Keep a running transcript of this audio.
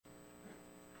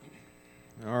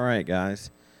All right, guys.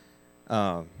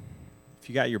 If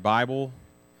you got your Bible,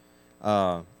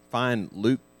 find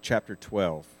Luke chapter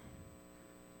 12.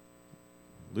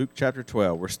 Luke chapter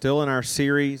 12. We're still in our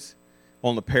series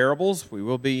on the parables. We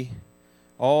will be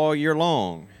all year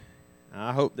long.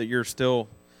 I hope that hope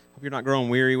you're not growing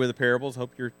weary with the parables.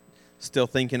 Hope you're still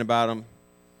thinking about them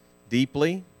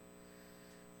deeply.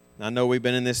 I know we've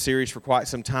been in this series for quite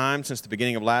some time, since the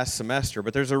beginning of last semester,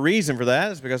 but there's a reason for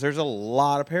that. It's because there's a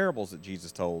lot of parables that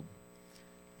Jesus told,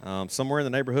 somewhere in the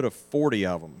neighborhood of 40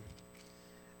 of them.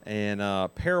 And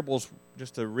parables,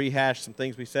 just to rehash some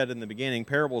things we said in the beginning,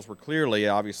 parables were clearly,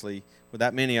 obviously, with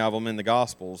that many of them in the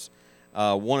Gospels,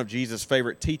 one of Jesus'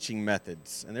 favorite teaching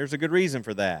methods, and there's a good reason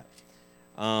for that.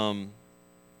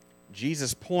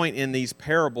 Jesus' point in these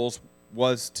parables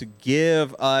was to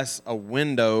give us a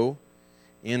window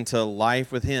into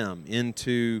life with Him,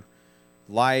 into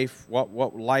life,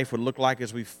 what life would look like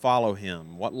as we follow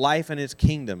Him, what life in His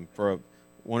kingdom for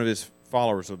one of His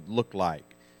followers would look like,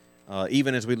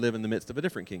 even as we live in the midst of a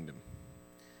different kingdom.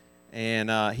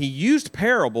 And He used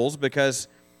parables because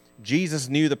Jesus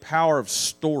knew the power of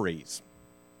stories.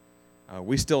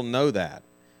 We still know that.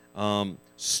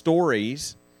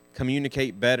 Stories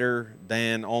communicate better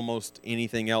than almost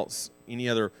anything else, any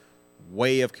other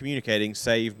way of communicating,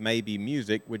 save maybe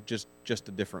music, with just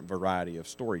a different variety of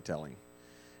storytelling.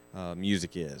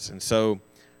 Music is. And so,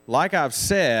 like I've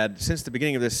said, since the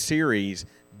beginning of this series,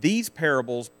 these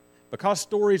parables, because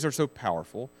stories are so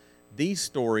powerful, these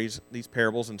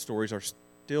parables and stories are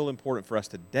still important for us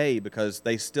today because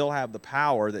they still have the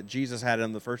power that Jesus had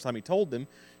in the first time He told them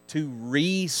to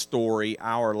re-story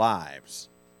our lives,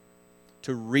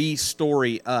 to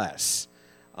re-story us.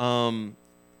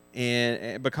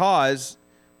 And because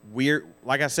we're,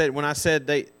 like I said, when I said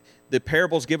the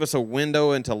parables give us a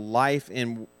window into life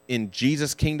in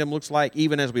Jesus' kingdom looks like,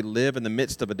 even as we live in the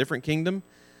midst of a different kingdom,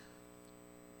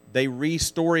 they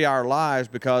restory our lives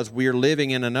because we're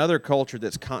living in another culture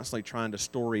that's constantly trying to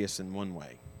story us in one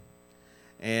way.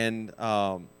 And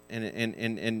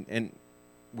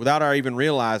without our even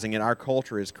realizing it, our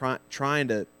culture is trying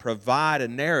to provide a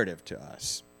narrative to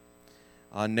us,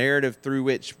 a narrative through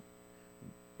which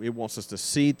it wants us to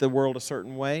see the world a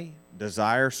certain way,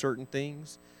 desire certain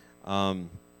things,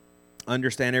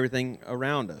 understand everything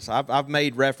around us. I've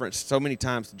made reference so many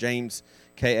times to James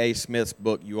K.A. Smith's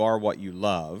book, You Are What You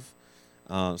Love.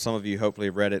 Some of you hopefully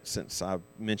have read it since I've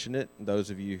mentioned it. Those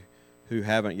of you who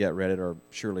haven't yet read it are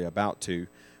surely about to.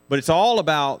 But it's all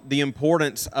about the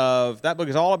importance of, that book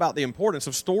is all about the importance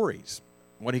of stories,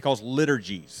 what he calls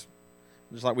liturgies.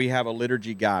 Just like we have a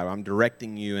liturgy guide, I'm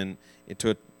directing you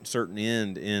into a certain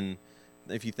end in,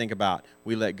 if you think about,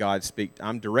 we let God speak.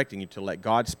 I'm directing you to let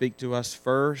God speak to us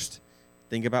first.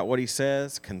 Think about what He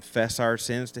says. Confess our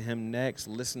sins to Him next.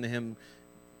 Listen to Him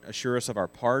assure us of our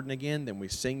pardon again. Then we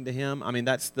sing to Him. I mean,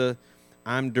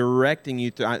 I'm directing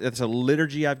you through. That's a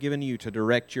liturgy I've given you to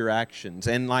direct your actions.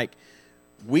 And like,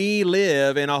 we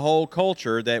live in a whole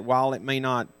culture that, while it may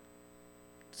not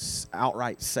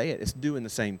outright say it, it's doing the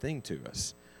same thing to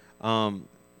us.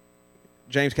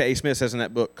 James K.A. Smith says in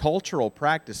that book, cultural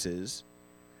practices,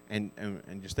 and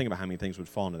just think about how many things would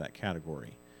fall into that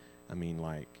category. I mean,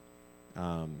 like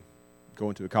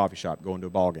going to a coffee shop, going to a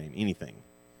ball game, anything.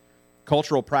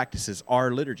 Cultural practices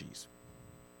are liturgies,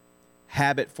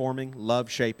 habit-forming,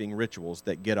 love-shaping rituals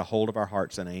that get a hold of our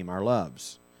hearts and aim our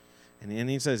loves. And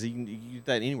he says you can do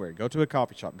that anywhere. Go to a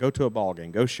coffee shop, go to a ball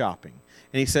game, go shopping.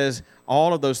 And he says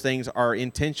all of those things are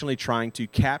intentionally trying to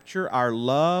capture our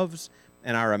loves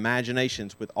and our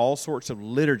imaginations with all sorts of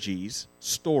liturgies,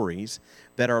 stories,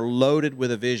 that are loaded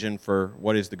with a vision for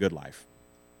what is the good life.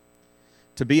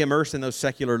 To be immersed in those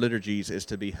secular liturgies is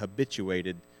to be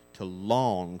habituated to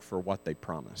long for what they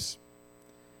promise.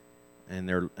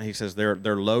 And he says they're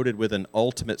loaded with an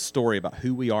ultimate story about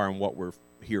who we are and what we're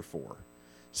here for.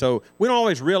 So we don't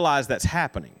always realize that's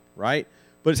happening, right?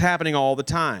 But it's happening all the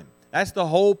time. That's the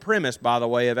whole premise, by the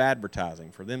way, of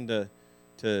advertising, for them to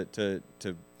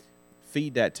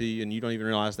feed that to you and you don't even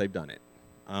realize they've done it.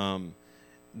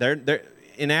 They're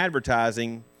in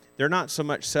advertising, they're not so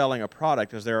much selling a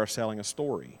product as they are selling a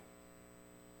story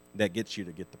that gets you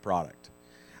to get the product.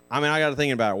 I mean, I got to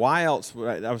thinking about it. Why else?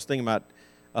 I was thinking about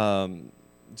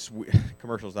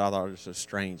commercials that I thought were just so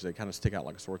strange. They kind of stick out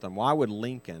like a sore thumb. Why would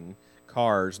Lincoln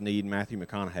Cars need Matthew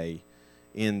McConaughey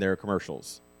in their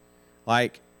commercials?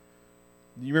 Like,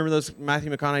 you remember those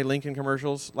Matthew McConaughey Lincoln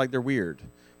commercials? Like, they're weird.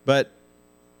 But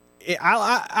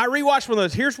I rewatched one of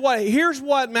those. Here's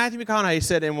what Matthew McConaughey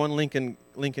said in one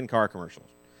Lincoln car commercial.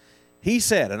 He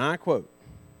said, and I quote,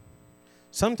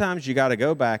 "Sometimes you got to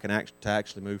go back and to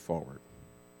actually move forward.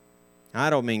 I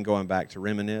don't mean going back to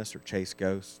reminisce or chase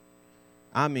ghosts.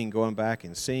 I mean going back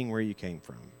and seeing where you came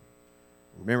from.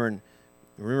 Remember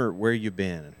where you've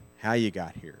been and how you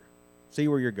got here. See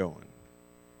where you're going.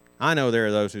 I know there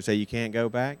are those who say you can't go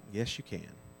back. Yes, you can.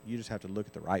 You just have to look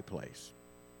at the right place.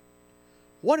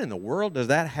 What in the world does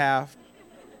that have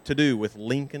to do with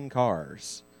Lincoln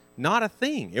cars? Not a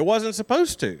thing. It wasn't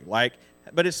supposed to.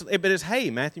 But it's hey,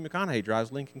 Matthew McConaughey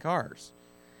drives Lincoln cars.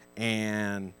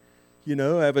 And,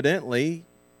 evidently,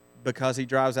 because he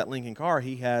drives that Lincoln car,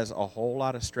 he has a whole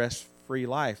lot of stress-free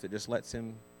life that just lets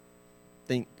him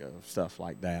think of stuff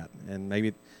like that. And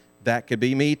maybe that could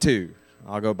be me too.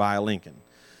 I'll go buy a Lincoln.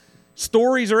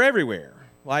 Stories are everywhere.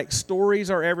 Stories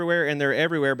are everywhere, and they're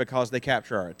everywhere because they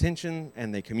capture our attention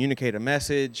and they communicate a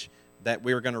message that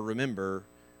we're going to remember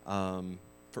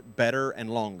for better and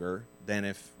longer than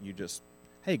if you just,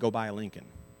 hey, go buy a Lincoln,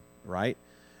 right?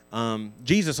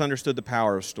 Jesus understood the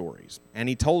power of stories, and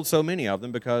he told so many of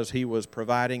them because he was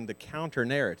providing the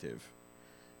counter-narrative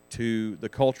to the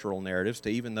cultural narratives, to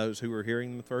even those who were hearing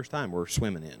them the first time were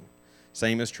swimming in.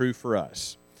 Same is true for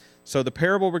us. So the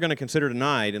parable we're going to consider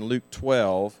tonight in Luke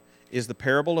 12 is the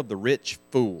parable of the rich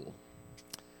fool.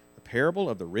 The parable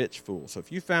of the rich fool. So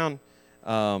if you found,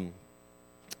 we're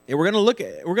going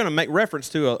to make reference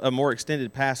to a more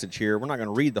extended passage here. We're not going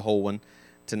to read the whole one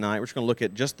tonight. We're just going to look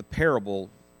at just the parable,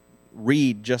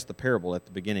 read just the parable at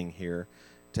the beginning here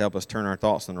to help us turn our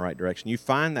thoughts in the right direction. You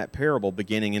find that parable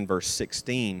beginning in verse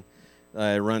 16.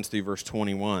 It runs through verse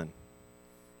 21.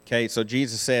 Okay, so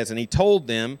Jesus says, and he told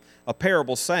them a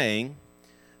parable saying,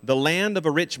 the land of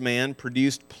a rich man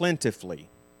produced plentifully.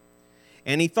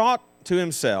 And he thought to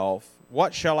himself,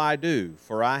 what shall I do?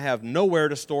 For I have nowhere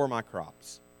to store my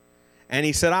crops. And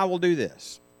he said, I will do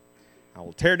this. I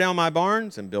will tear down my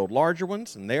barns and build larger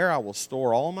ones, and there I will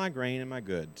store all my grain and my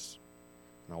goods.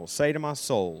 And I will say to my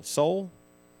soul, soul,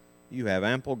 you have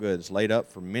ample goods laid up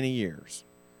for many years.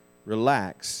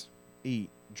 Relax, eat,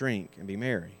 drink, and be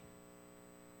merry.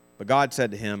 But God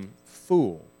said to him,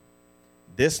 fool,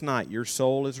 this night your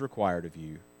soul is required of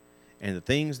you, and the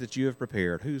things that you have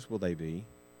prepared, whose will they be?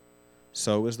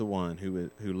 So is the one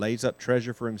who lays up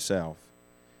treasure for himself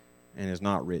and is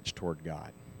not rich toward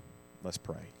God. Let's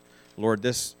pray. Lord,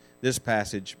 this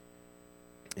passage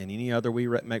and any other we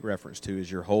make reference to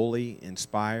is your holy,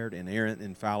 inspired, inerrant,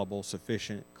 infallible,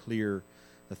 sufficient, clear,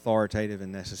 authoritative,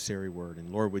 and necessary word.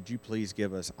 And Lord, would you please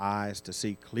give us eyes to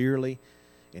see clearly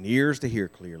and ears to hear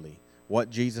clearly what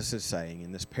Jesus is saying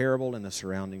in this parable and the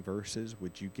surrounding verses.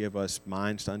 Would you give us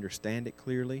minds to understand it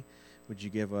clearly? Would you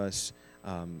give us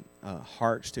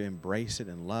hearts to embrace it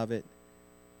and love it,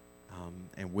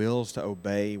 and wills to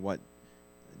obey what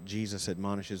Jesus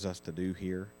admonishes us to do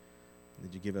here?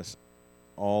 Would you give us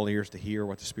all ears to hear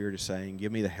what the Spirit is saying?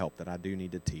 Give me the help that I do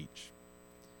need to teach.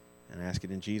 And I ask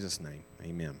it in Jesus' name.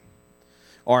 Amen.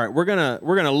 All right, we're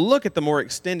gonna look at the more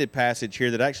extended passage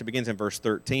here that actually begins in verse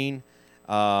 13.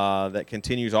 That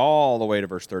continues all the way to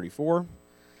verse 34,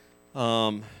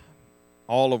 all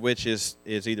of which is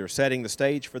either setting the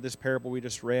stage for this parable we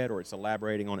just read or it's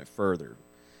elaborating on it further.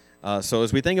 So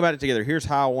as we think about it together, here's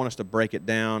how I want us to break it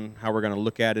down, how we're going to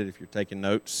look at it if you're taking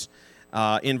notes.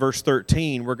 In verse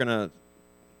 13, we're going to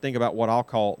think about what I'll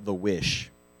call the wish.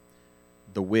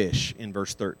 The wish in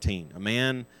verse 13.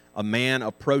 A man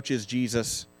approaches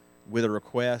Jesus with a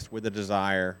request, with a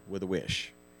desire, with a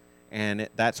wish. And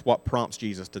that's what prompts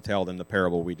Jesus to tell them the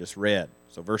parable we just read.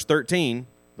 So verse 13,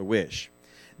 the wish.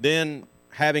 Then,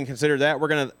 having considered that, we're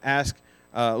going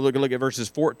to look at verses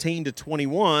 14 to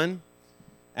 21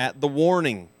 at the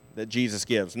warning that Jesus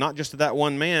gives. Not just to that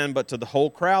one man, but to the whole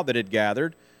crowd that had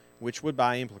gathered, which would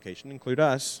by implication include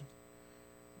us.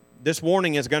 This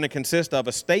warning is going to consist of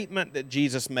a statement that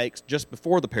Jesus makes just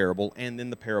before the parable and then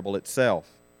the parable itself,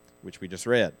 which we just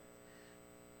read.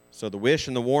 So the wish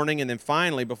and the warning, and then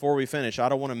finally, before we finish, I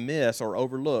don't want to miss or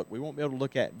overlook, we won't be able to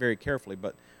look at very carefully,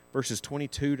 but verses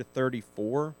 22 to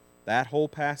 34, that whole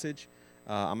passage,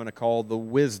 I'm going to call the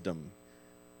wisdom.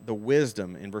 The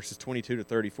wisdom in verses 22 to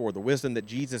 34, the wisdom that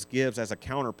Jesus gives as a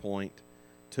counterpoint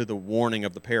to the warning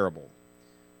of the parable.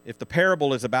 If the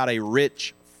parable is about a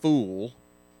rich fool,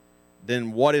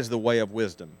 then what is the way of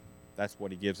wisdom? That's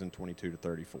what he gives in 22 to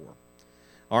 34.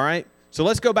 All right? So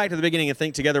let's go back to the beginning and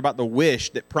think together about the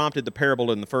wish that prompted the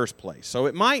parable in the first place. So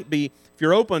it might be, if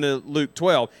you're open to Luke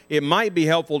 12, it might be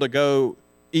helpful to go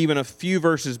even a few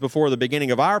verses before the beginning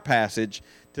of our passage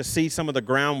to see some of the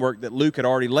groundwork that Luke had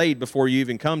already laid before you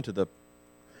even come to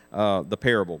the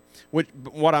parable.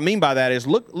 What I mean by that is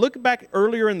look back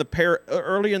earlier in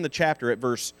the chapter at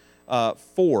verse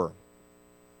 4.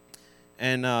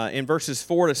 And in verses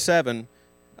 4 to 7,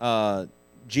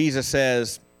 Jesus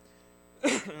says,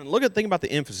 think about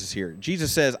the emphasis here.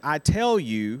 Jesus says, I tell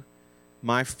you,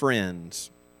 my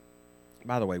friends.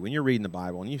 By the way, when you're reading the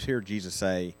Bible and you hear Jesus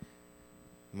say,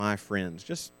 my friends,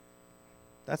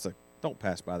 don't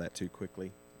pass by that too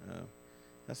quickly.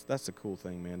 That's a cool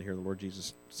thing, man, to hear the Lord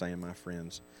Jesus saying, my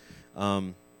friends.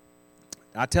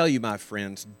 I tell you, my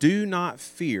friends, do not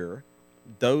fear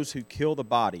those who kill the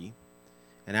body,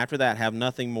 and after that have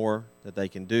nothing more that they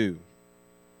can do.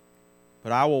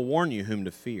 But I will warn you whom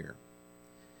to fear.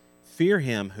 Fear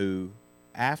him who,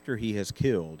 after he has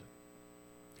killed,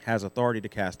 has authority to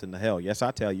cast into hell. Yes,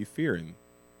 I tell you, fear him.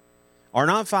 Are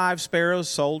not 5 sparrows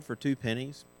sold for 2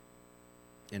 pennies?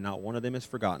 And not one of them is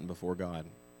forgotten before God.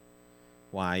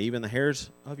 Why, even the hairs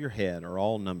of your head are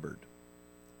all numbered.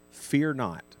 Fear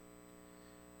not.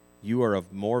 You are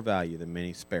of more value than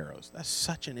many sparrows. That's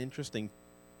such an interesting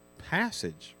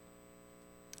passage.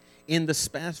 In the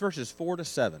verses 4 to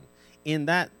 7, in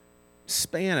that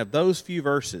span of those few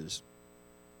verses,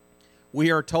 we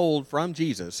are told from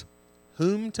Jesus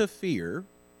whom to fear,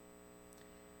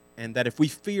 and that if we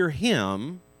fear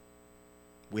him,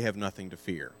 we have nothing to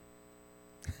fear.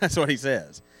 That's what he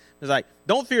says. It's like,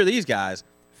 don't fear these guys,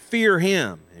 fear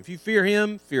him. If you fear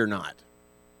him, fear not.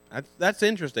 That's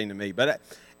interesting to me. But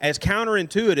as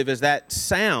counterintuitive as that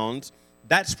sounds,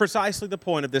 that's precisely the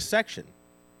point of this section.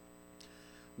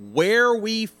 Where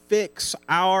we fix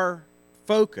our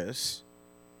focus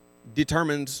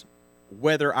determines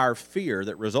whether our fear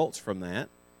that results from that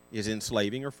is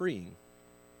enslaving or freeing.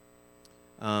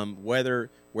 Where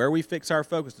we fix our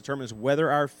focus determines whether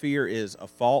our fear is a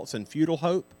false and futile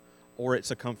hope or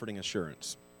it's a comforting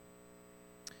assurance.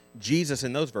 Jesus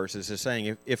in those verses is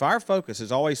saying if our focus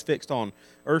is always fixed on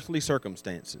earthly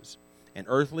circumstances and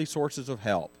earthly sources of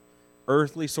help,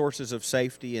 earthly sources of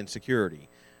safety and security,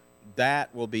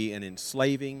 that will be an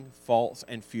enslaving, false,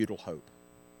 and futile hope.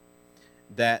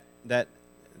 But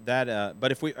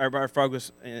if our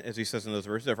focus, as he says in those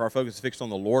verses, if our focus is fixed on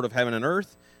the Lord of heaven and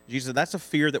earth, Jesus said that's a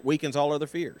fear that weakens all other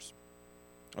fears.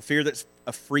 A fear that's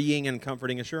a freeing and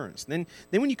comforting assurance. Then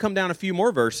when you come down a few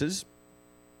more verses,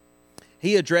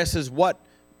 he addresses what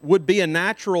would be a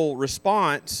natural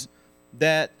response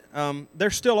that there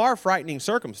still are frightening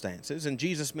circumstances. And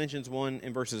Jesus mentions one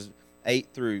in verses 8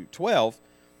 through 12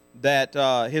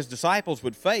 that his disciples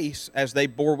would face as they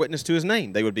bore witness to his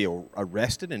name. They would be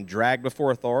arrested and dragged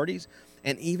before authorities.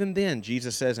 And even then,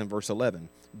 Jesus says in verse 11,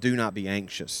 do not be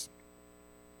anxious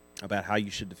about how you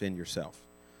should defend yourself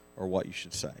or what you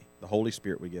should say. The Holy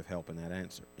Spirit will give help in that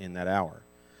answer, in that hour.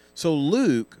 So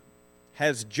Luke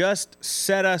has just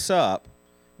set us up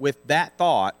with that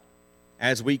thought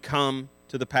as we come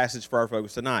to the passage for our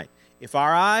focus tonight. If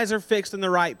our eyes are fixed in the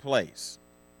right place,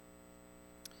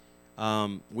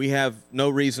 we have no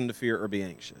reason to fear or be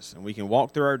anxious. And we can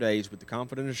walk through our days with the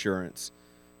confident assurance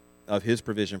of his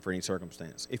provision for any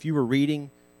circumstance. If you were reading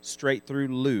straight through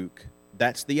Luke,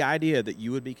 that's the idea that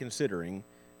you would be considering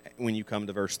when you come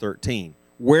to verse 13,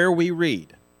 where we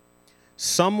read,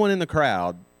 someone in the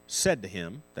crowd said to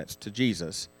him, that's to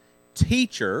Jesus,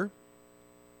 Teacher,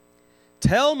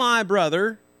 tell my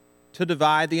brother to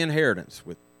divide the inheritance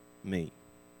with me.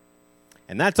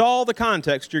 And that's all the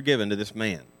context you're given to this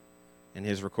man and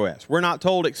his request. We're not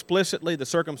told explicitly the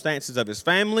circumstances of his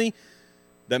family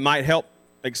that might help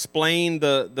explain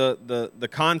the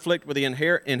conflict with the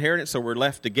inheritance, so we're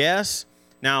left to guess.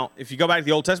 Now, if you go back to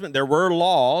the Old Testament, there were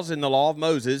laws in the law of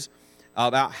Moses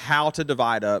about how to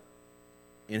divide up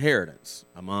inheritance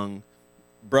among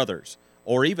brothers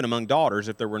or even among daughters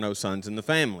if there were no sons in the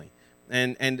family.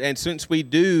 And since we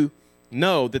do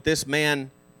know that this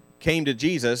man came to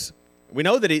Jesus, we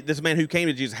know that this man who came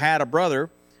to Jesus had a brother,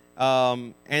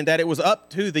 and that it was up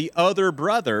to the other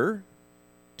brother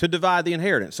to divide the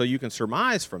inheritance. So you can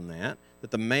surmise from that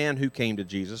the man who came to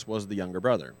Jesus was the younger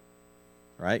brother,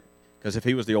 right? Because if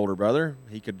he was the older brother,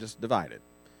 he could just divide it,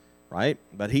 right?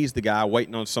 But he's the guy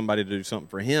waiting on somebody to do something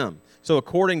for him. So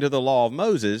according to the law of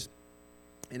Moses,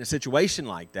 in a situation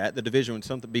like that, the division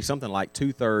would be something like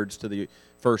 2/3 to the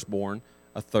firstborn,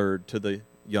 1/3 to the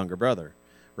younger brother,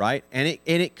 right? And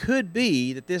it could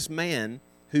be that this man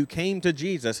who came to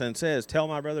Jesus and says, tell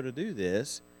my brother to do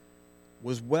this,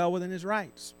 was well within his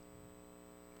rights.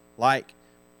 Like,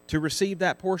 to receive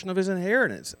that portion of his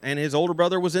inheritance, and his older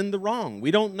brother was in the wrong.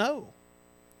 We don't know.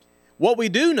 What we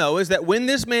do know is that when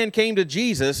this man came to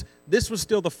Jesus, this was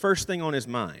still the first thing on his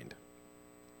mind.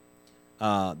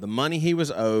 The money he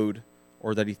was owed,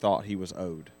 or that he thought he was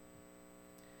owed.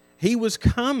 He was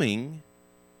coming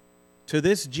to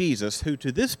this Jesus who,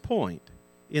 to this point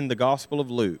in the Gospel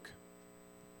of Luke,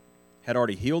 had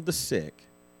already healed the sick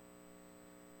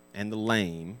and the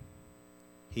lame.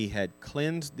 He had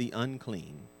cleansed the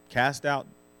unclean. cast out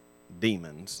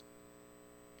demons,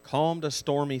 calmed a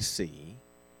stormy sea,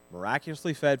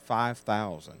 miraculously fed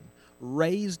 5,000,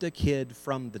 raised a kid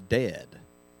from the dead.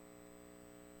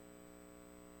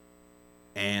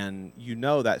 And you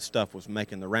know that stuff was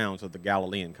making the rounds of the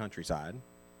Galilean countryside,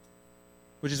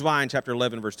 which is why in chapter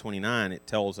 11, verse 29, it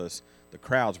tells us the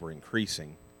crowds were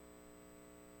increasing.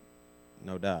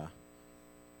 No duh.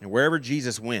 And wherever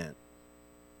Jesus went,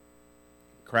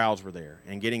 crowds were there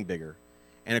and getting bigger.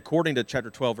 And according to chapter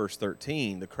 12, verse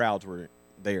 13, the crowds were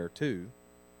there too.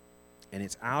 And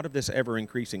it's out of this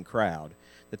ever-increasing crowd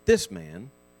that this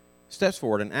man steps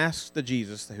forward and asks the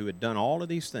Jesus who had done all of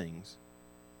these things,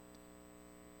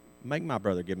 make my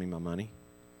brother give me my money.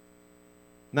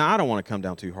 Now, I don't want to come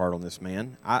down too hard on this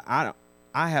man. I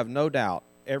have no doubt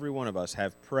every one of us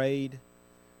have prayed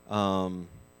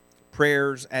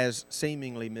prayers as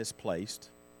seemingly misplaced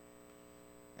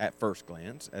at first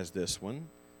glance as this one.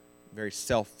 Very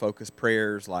self-focused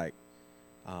prayers like,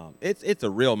 it's a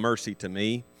real mercy to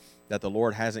me that the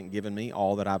Lord hasn't given me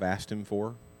all that I've asked him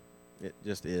for. It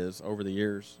just is over the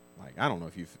years. Like, I don't know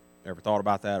if you've ever thought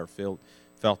about that or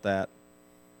felt that.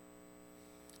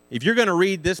 If you're going to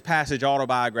read this passage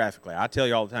autobiographically, I tell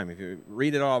you all the time, if you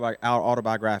read it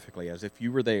autobiographically as if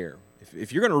you were there,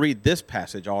 if you're going to read this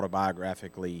passage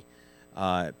autobiographically,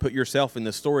 put yourself in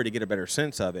the story to get a better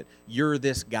sense of it, you're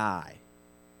this guy.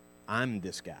 I'm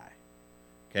this guy.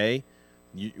 Okay?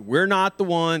 We're not the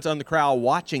ones on the crowd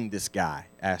watching this guy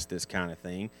ask this kind of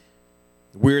thing.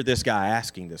 We're this guy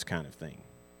asking this kind of thing.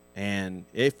 And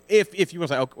if you want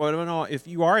to say, oh, well, no, if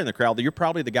you are in the crowd, you're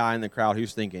probably the guy in the crowd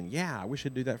who's thinking, yeah, I wish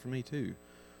he'd do that for me too.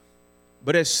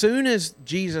 But as soon as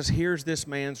Jesus hears this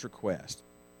man's request,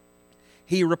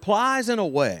 he replies in a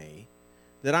way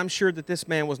that I'm sure that this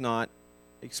man was not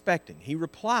expecting. He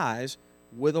replies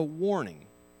with a warning.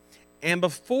 And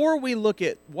before we look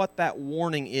at what that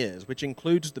warning is, which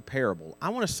includes the parable, I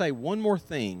want to say one more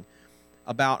thing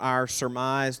about our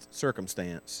surmised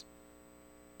circumstance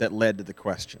that led to the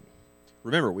question.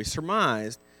 Remember, we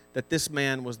surmised that this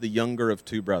man was the younger of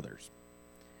two brothers.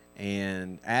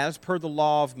 And as per the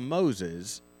law of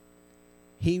Moses,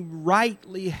 he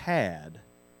rightly had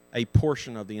a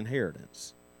portion of the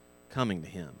inheritance coming to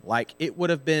him. Like, it would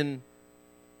have been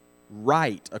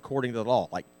right according to the law.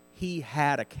 Like, he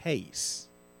had a case.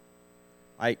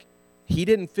 Like, he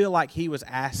didn't feel like he was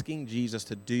asking Jesus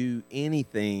to do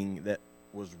anything that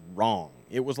was wrong.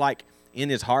 It was like, in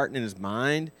his heart and in his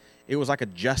mind, it was like a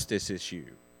justice issue.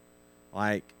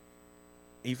 Like,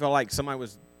 he felt like somebody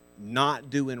was not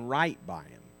doing right by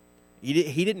him.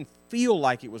 He didn't feel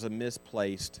like it was a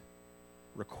misplaced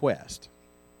request.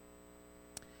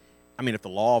 I mean, if the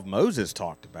law of Moses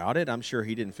talked about it, I'm sure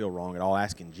he didn't feel wrong at all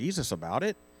asking Jesus about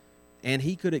it. And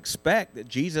he could expect that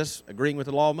Jesus, agreeing with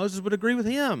the law of Moses, would agree with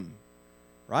him,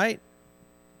 right?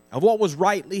 Of what was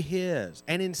rightly his.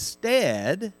 And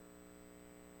instead,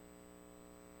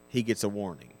 he gets a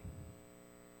warning,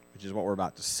 which is what we're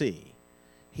about to see.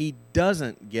 He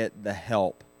doesn't get the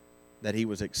help that he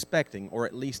was expecting, or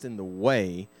at least in the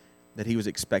way that he was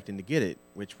expecting to get it,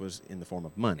 which was in the form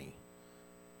of money.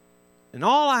 And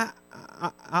all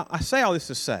I say all this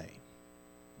to say,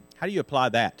 how do you apply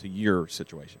that to your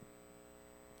situation?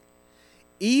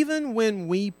 Even when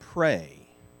we pray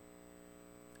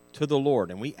to the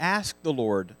Lord and we ask the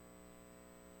Lord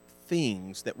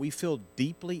things that we feel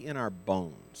deeply in our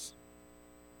bones,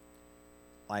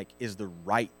 like, is the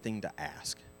right thing to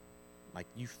ask. Like,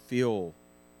 you feel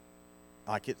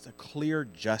like it's a clear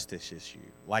justice issue.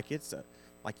 Like, it's a,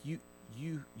 like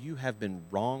you have been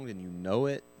wronged and you know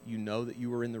it. You know that you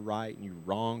were in the right and you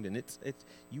wronged, and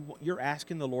you're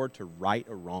asking the Lord to right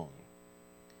a wrong.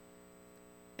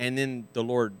 And then the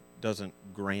Lord doesn't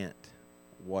grant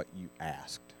what you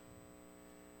asked.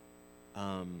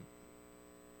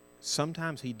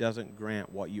 Sometimes he doesn't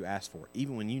grant what you asked for.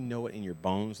 Even when you know it in your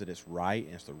bones that it's right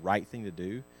and it's the right thing to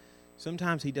do,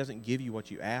 sometimes he doesn't give you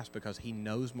what you asked because he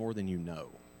knows more than you know.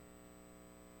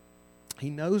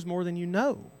 He knows more than you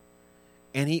know.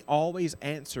 And he always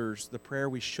answers the prayer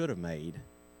we should have made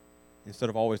instead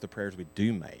of always the prayers we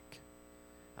do make.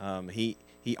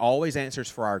 He always answers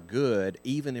for our good,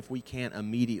 even if we can't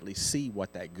immediately see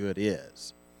what that good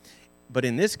is. But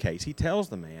in this case, he tells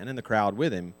the man and the crowd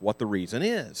with him what the reason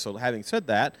is. So having said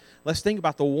that, let's think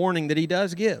about the warning that he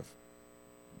does give.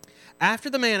 After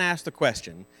the man asks the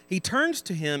question, he turns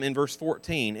to him in verse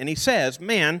 14, and he says,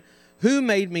 "Man, who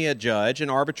made me a judge and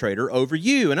arbitrator over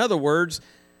you?" In other words,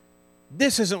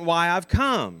 this isn't why I've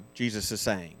come, Jesus is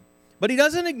saying. But he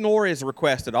doesn't ignore his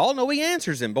request at all. No, he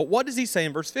answers him. But what does he say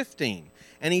in verse 15?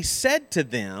 And he said to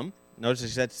them, notice he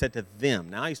said to them.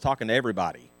 Now he's talking to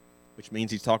everybody, which means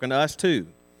he's talking to us too.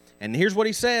 And here's what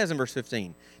he says in verse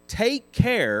 15. Take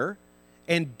care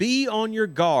and be on your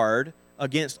guard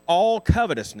against all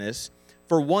covetousness,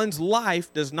 for one's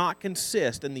life does not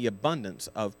consist in the abundance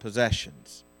of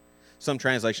possessions. Some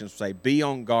translations say, be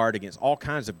on guard against all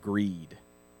kinds of greed.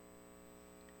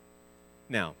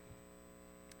 Now,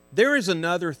 there is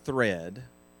another thread,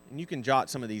 and you can jot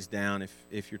some of these down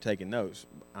if you're taking notes.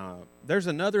 There's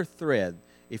another thread,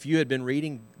 if you had been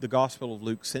reading the Gospel of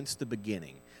Luke since the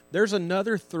beginning, there's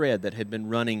another thread that had been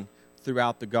running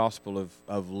throughout the Gospel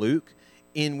of Luke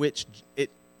in which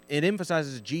it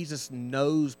emphasizes Jesus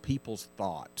knows people's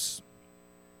thoughts.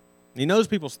 He knows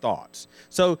people's thoughts.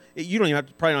 So you probably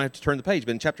don't have to turn the page,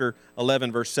 but in chapter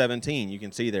 11, verse 17, you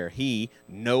can see there, he,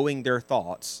 knowing their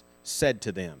thoughts, said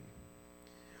to them.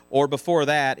 Or before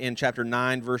that, in chapter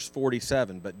 9, verse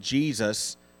 47, but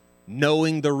Jesus,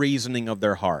 knowing the reasoning of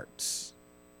their hearts.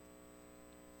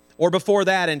 Or before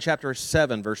that, in chapter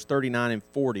 7, verse 39 and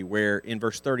 40, where in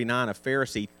verse 39, a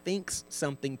Pharisee thinks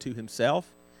something to himself.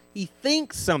 He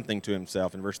thinks something to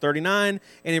himself in verse 39,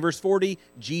 and in verse 40,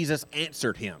 Jesus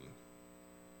answered him.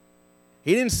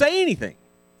 He didn't say anything.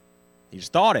 He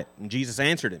just thought it, and Jesus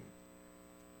answered him.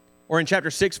 Or in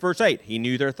chapter 6, verse 8, he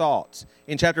knew their thoughts.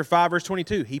 In chapter 5, verse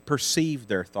 22, he perceived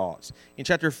their thoughts. In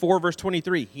chapter 4, verse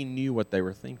 23, he knew what they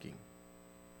were thinking.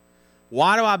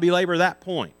 Why do I belabor that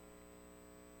point?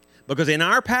 Because in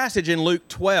our passage in Luke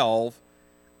 12,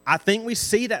 I think we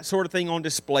see that sort of thing on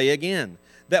display again.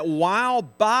 That while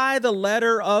by the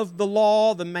letter of the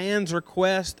law, the man's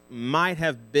request might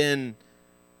have been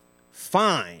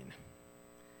fine,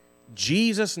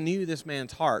 Jesus knew this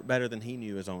man's heart better than he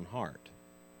knew his own heart.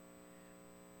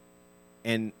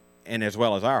 And as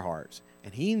well as our hearts.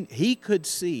 And he could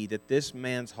see that this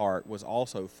man's heart was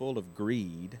also full of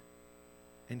greed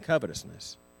and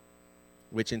covetousness,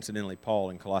 which incidentally Paul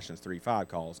in Colossians 3:5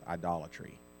 calls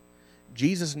idolatry.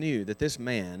 Jesus knew that this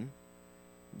man,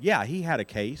 yeah, he had a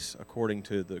case according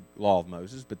to the law of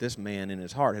Moses, but this man in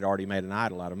his heart had already made an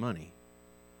idol out of money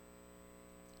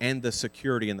and the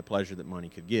security and the pleasure that money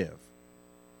could give.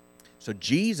 So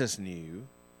Jesus knew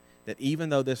that even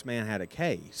though this man had a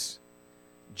case,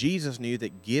 Jesus knew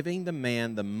that giving the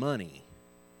man the money,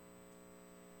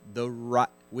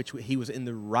 which he was in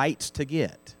the rights to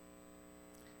get,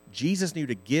 Jesus knew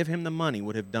to give him the money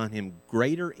would have done him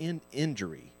greater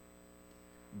injury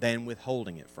than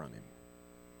withholding it from him,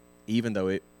 even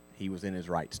though he was in his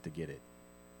rights to get it.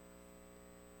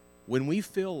 When we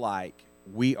feel like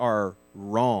we are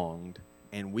wronged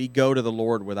and we go to the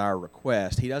Lord with our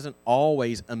request, he doesn't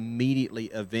always immediately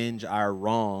avenge our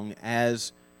wrong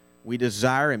as we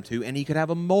desire him to, and he could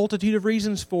have a multitude of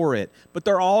reasons for it, but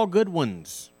they're all good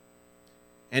ones.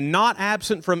 And not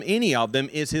absent from any of them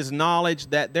is his knowledge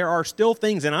that there are still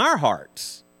things in our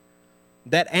hearts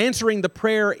that answering the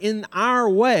prayer in our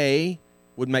way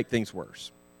would make things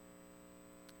worse.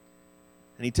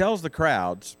 And he tells the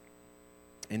crowds,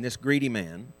 and this greedy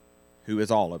man, who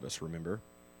is all of us, remember,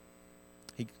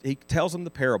 he tells them the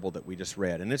parable that we just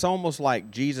read. And it's almost like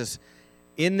Jesus,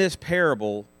 in this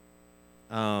parable,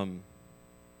 anybody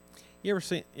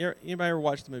ever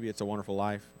watched the movie It's a Wonderful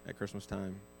Life at Christmas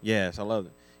time? Yes, I love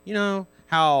it. You know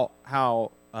how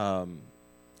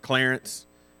Clarence,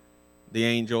 the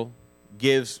angel,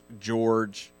 gives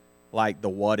George like the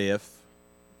what if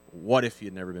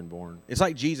you'd never been born. It's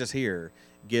like Jesus here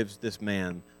gives this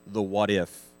man the what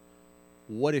if.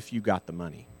 What if you got the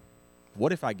money?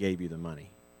 What if I gave you the money?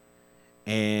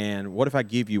 And what if I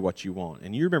give you what you want?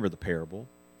 And you remember the parable.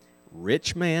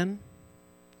 Rich man,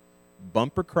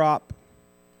 bumper crop,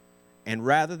 and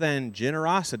rather than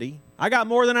generosity, I got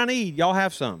more than I need, y'all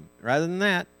have some. Rather than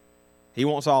that, he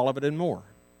wants all of it and more.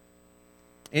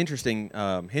 Interesting,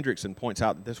 Hendrickson points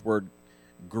out that this word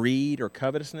greed or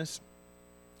covetousness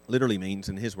literally means,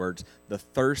 in his words, the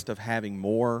thirst of having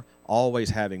more,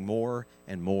 always having more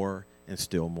and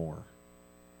still more.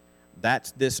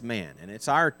 That's this man, and it's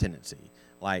our tendency.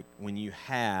 Like when you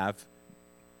have,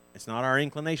 it's not our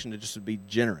inclination to just be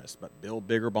generous, but build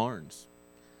bigger barns,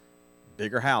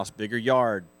 bigger house, bigger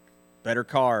yard, better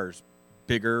cars,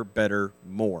 bigger, better,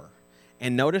 more.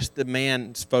 And notice the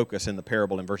man's focus in the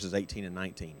parable in verses 18 and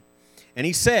 19. And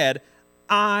he said,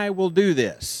 I will do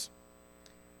this.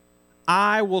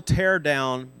 I will tear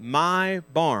down my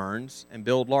barns and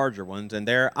build larger ones, and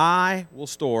there I will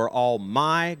store all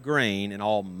my grain and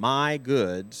all my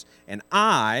goods, and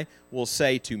I will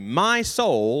say to my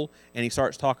soul, and he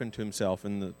starts talking to himself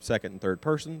in the second and third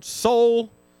person, soul,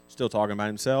 still talking about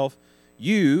himself,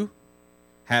 you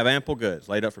have ample goods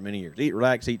laid up for many years. Eat,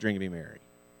 relax, eat, drink, and be merry.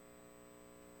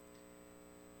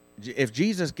 If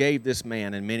Jesus gave this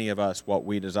man and many of us what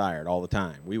we desired all the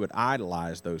time, we would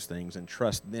idolize those things and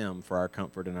trust them for our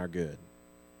comfort and our good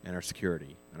and our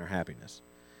security and our happiness.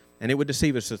 And it would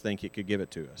deceive us to think it could give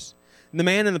it to us. And the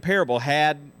man in the parable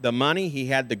had the money, he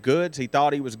had the goods, he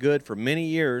thought he was good for many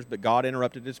years, but God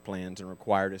interrupted his plans and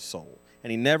required his soul.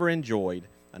 And he never enjoyed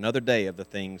another day of the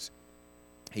things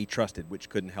he trusted, which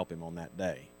couldn't help him on that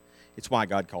day. It's why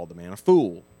God called the man a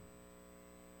fool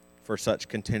for such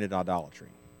contented idolatry.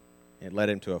 It led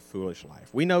him to a foolish life.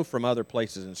 We know from other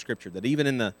places in Scripture that even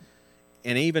in the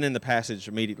passage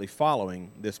immediately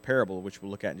following this parable, which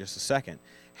we'll look at in just a second,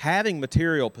 having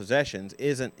material possessions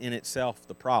isn't in itself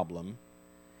the problem.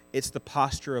 It's the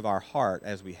posture of our heart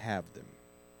as we have them.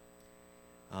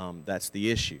 That's the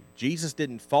issue. Jesus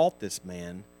didn't fault this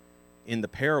man in the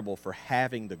parable for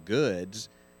having the goods.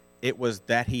 It was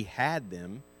that he had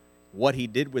them, what he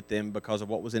did with them because of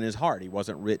what was in his heart. He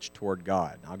wasn't rich toward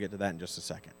God. I'll get to that in just a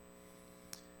second.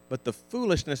 But the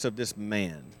foolishness of this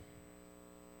man,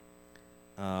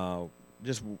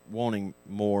 just wanting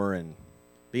more and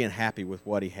being happy with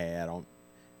what he had,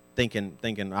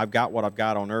 thinking I've got what I've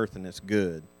got on earth and it's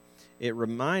good. It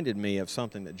reminded me of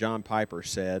something that John Piper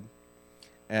said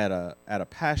at a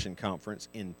Passion conference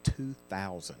in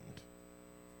 2000,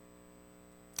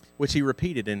 which he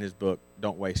repeated in his book,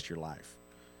 Don't Waste Your Life.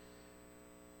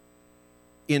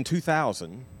 In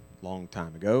 2000, long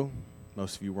time ago,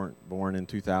 most of you weren't born in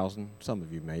 2000. Some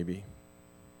of you maybe.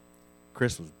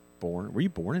 Chris was born. Were you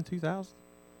born in 2000?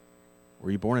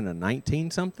 Were you born in a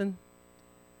 19-something?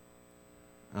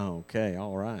 Okay,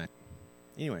 all right.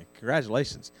 Anyway,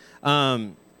 congratulations.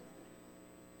 At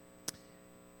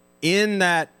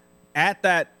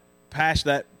that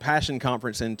Passion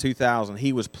conference in 2000,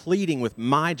 he was pleading with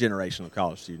my generation of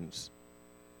college students.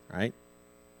 Right?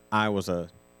 I was a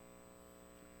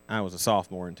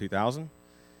sophomore in 2000.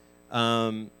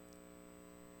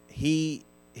 He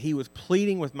was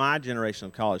pleading with my generation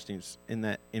of college students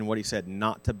in what he said,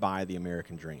 not to buy the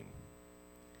American dream,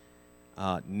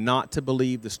 not to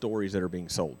believe the stories that are being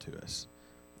sold to us,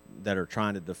 that are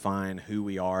trying to define who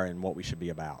we are and what we should be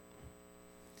about.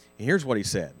 And here's what he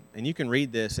said, and you can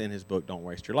read this in his book, Don't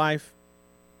Waste Your Life,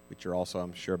 which you're also,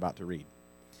 I'm sure, about to read.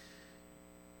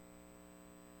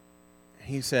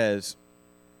 He says,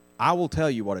 I will tell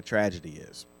you what a tragedy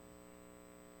is.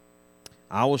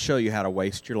 I will show you how to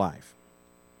waste your life.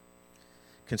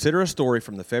 Consider a story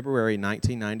from the February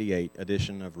 1998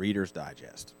 edition of Reader's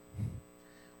Digest,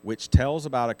 which tells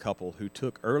about a couple who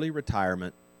took early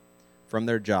retirement from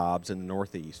their jobs in the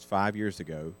Northeast 5 years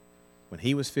ago when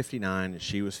he was 59 and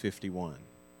she was 51.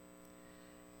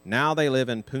 Now they live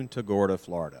in Punta Gorda,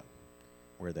 Florida,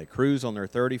 where they cruise on their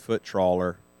 30-foot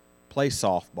trawler, play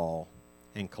softball,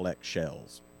 and collect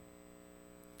shells.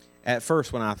 At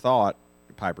first, when I thought,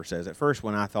 Piper says,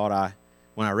 when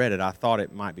I read it, I thought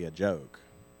it might be a joke,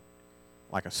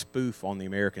 like a spoof on the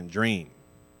American dream.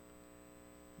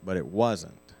 But it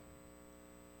wasn't.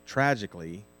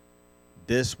 Tragically,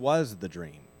 this was the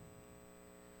dream.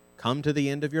 Come to the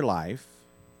end of your life,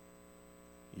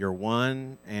 your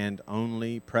one and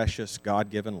only precious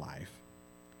God-given life,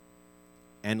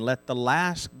 and let the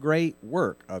last great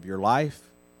work of your life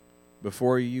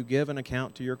before you give an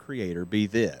account to your Creator be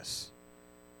this: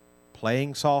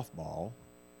 playing softball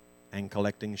and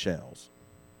collecting shells.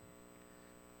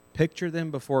 Picture them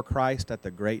before Christ at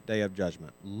the great day of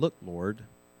judgment. Look, Lord,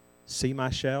 see my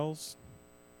shells?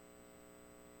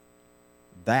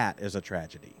 That is a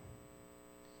tragedy.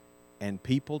 And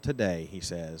people today, he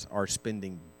says, are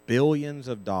spending billions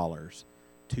of dollars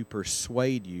to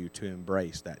persuade you to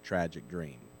embrace that tragic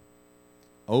dream.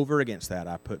 Over against that,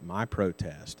 I put my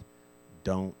protest: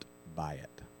 don't buy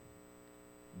it.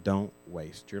 Don't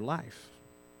waste your life.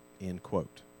 End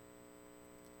quote.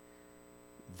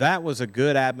 That was a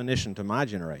good admonition to my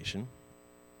generation,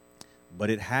 but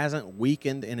it hasn't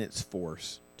weakened in its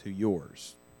force to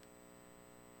yours.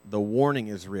 The warning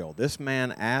is real. This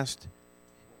man asked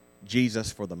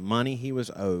Jesus for the money he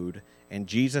was owed, and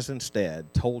Jesus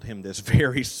instead told him this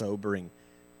very sobering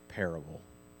parable.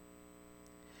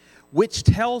 Which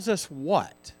tells us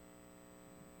what?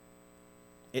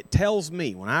 It tells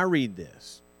me, when I read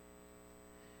this,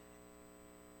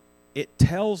 it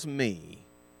tells me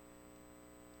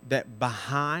that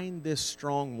behind this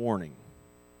strong warning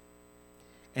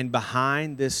and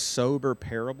behind this sober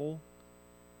parable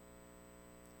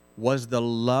was the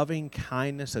loving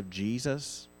kindness of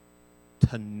Jesus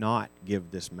to not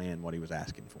give this man what he was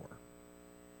asking for.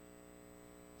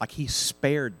 Like he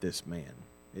spared this man,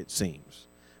 it seems,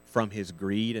 from his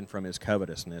greed and from his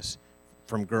covetousness,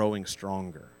 from growing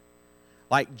stronger.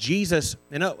 Like Jesus,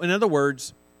 in other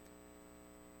words,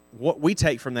 what we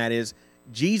take from that is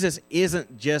Jesus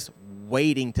isn't just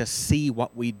waiting to see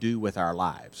what we do with our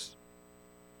lives.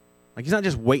 Like, he's not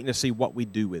just waiting to see what we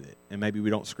do with it and maybe we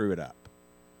don't screw it up.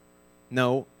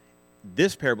 No,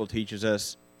 this parable teaches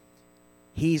us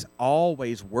he's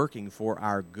always working for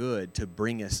our good to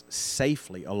bring us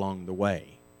safely along the way.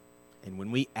 And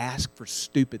when we ask for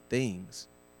stupid things,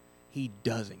 he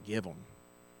doesn't give them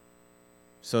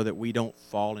so that we don't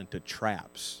fall into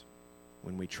traps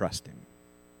when we trust him.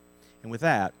 And with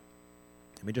that,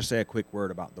 let me just say a quick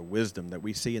word about the wisdom that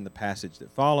we see in the passage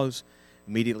that follows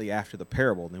immediately after the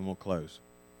parable, and then we'll close.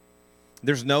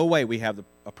 There's no way we have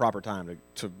a proper time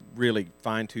to really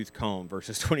fine-tooth comb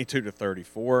verses 22 to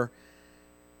 34.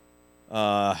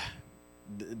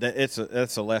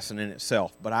 It's a lesson in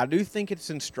itself. But I do think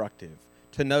it's instructive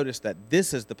to notice that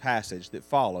this is the passage that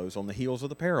follows on the heels of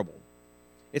the parable.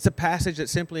 It's a passage that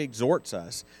simply exhorts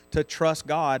us to trust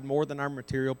God more than our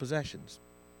material possessions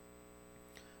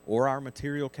or our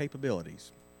material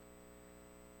capabilities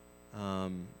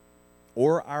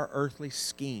or our earthly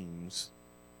schemes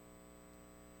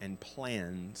and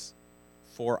plans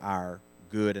for our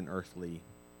good and earthly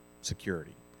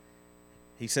security.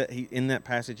 He said in that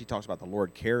passage, he talks about the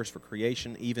Lord cares for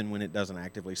creation even when it doesn't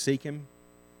actively seek him.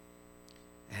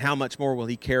 How much more will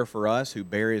he care for us who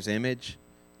bear his image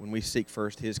when we seek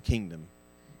first his kingdom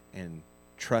and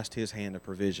trust his hand of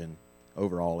provision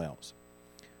over all else?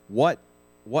 What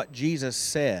Jesus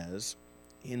says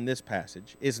in this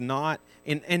passage is not,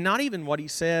 and not even what he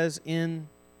says in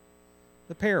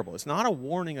the parable. It's not a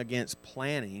warning against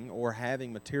planning or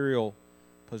having material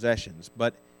possessions,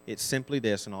 but it's simply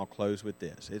this, and I'll close with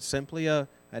this. It's simply an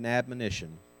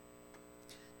admonition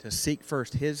to seek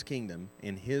first his kingdom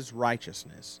and his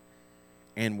righteousness,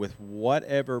 and with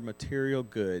whatever material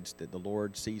goods that the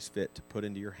Lord sees fit to put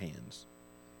into your hands,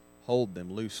 hold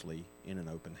them loosely in an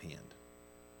open hand.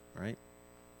 All right?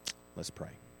 Let's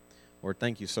pray. Lord,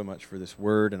 thank you so much for this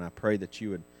word, and I pray that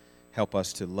you would help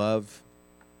us to love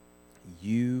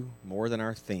you more than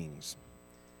our things.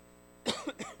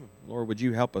 Lord, would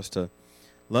you help us to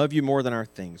love you more than our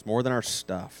things, more than our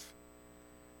stuff.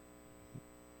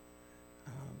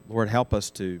 Lord, help us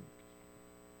to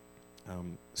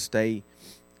stay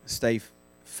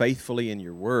faithfully in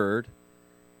your word.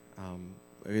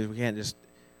 We can't just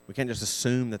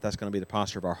assume that that's going to be the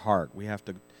posture of our heart. We have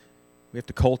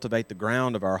to cultivate the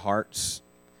ground of our hearts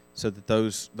so that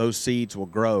those seeds will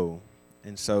grow.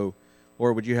 And so,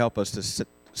 Lord, would you help us to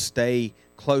stay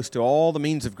close to all the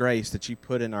means of grace that you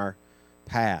put in our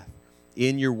path,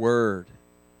 in your word,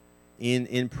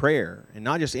 in prayer, and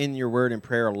not just in your word and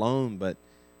prayer alone, but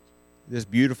this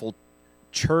beautiful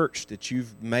church that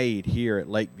you've made here at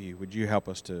Lakeview. Would you help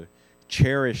us to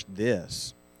cherish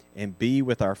this and be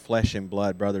with our flesh and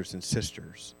blood brothers and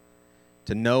sisters,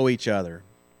 to know each other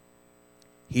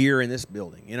here in this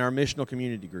building, in our missional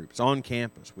community groups, on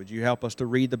campus. Would you help us to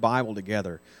read the Bible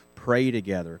together, pray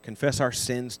together, confess our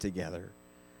sins together,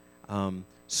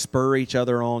 spur each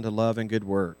other on to love and good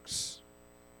works.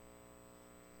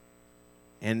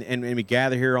 And we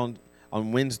gather here on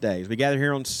Wednesdays. We gather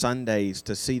here on Sundays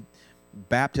to see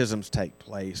baptisms take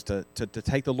place, to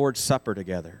take the Lord's Supper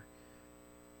together.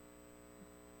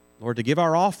 Lord, to give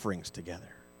our offerings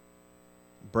together,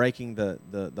 breaking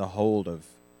the hold of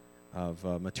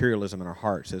materialism in our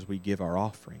hearts as we give our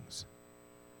offerings.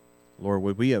 Lord,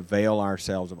 would we avail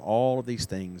ourselves of all of these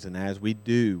things, and as we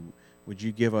do, would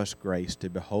you give us grace to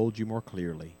behold you more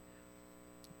clearly,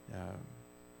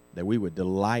 that we would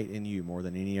delight in you more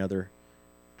than any other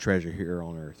treasure here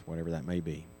on earth, whatever that may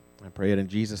be. I pray it in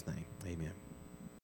Jesus' name. Amen.